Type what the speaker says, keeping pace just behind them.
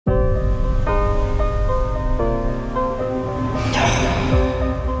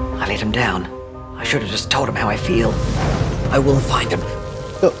let him down. I should have just told him how I feel. I will find him.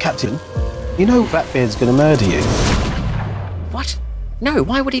 Look, Captain, you know Blackbeard's gonna murder you. What? No,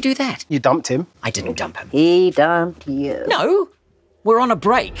 why would he do that? You dumped him. I didn't dump him. He dumped you. No, we're on a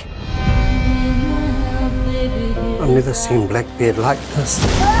break. I've never seen Blackbeard like this.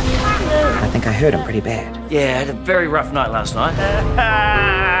 I think I hurt him pretty bad. Yeah, I had a very rough night last night.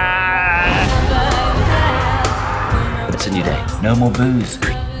 It's a new day. No more booze,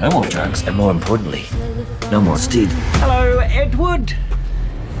 no more drugs, and more importantly, no more Steve. Hello, Edward.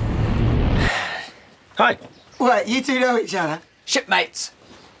 Hi. What, you two know each other? Shipmates.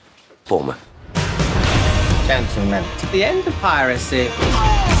 Former. Gentlemen, to the end of piracy.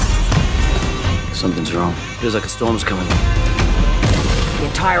 Something's wrong. Feels like a storm's coming. The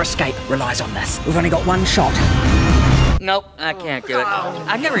entire escape relies on this. We've only got one shot. Nope, I can't do it.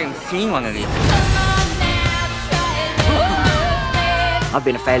 I've never even seen one of these. I've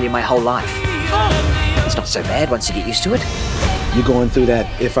been a failure my whole life. It's not so bad once you get used to it. You're going through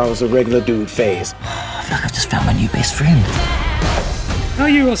that if I was a regular dude phase. I feel like I've just found my new best friend. How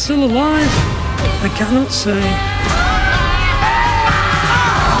you are still alive? I cannot say.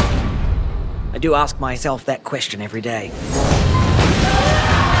 I do ask myself that question every day.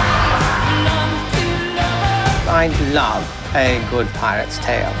 I love a good pirate's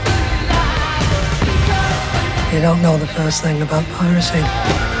tale. You don't know the first thing about piracy.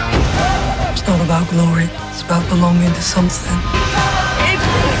 It's not about glory. It's about belonging to something.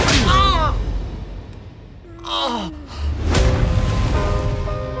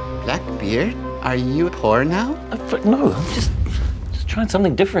 Blackbeard, are you poor now? No, I'm just trying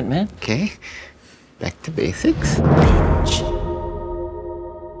something different, man. Okay, back to basics.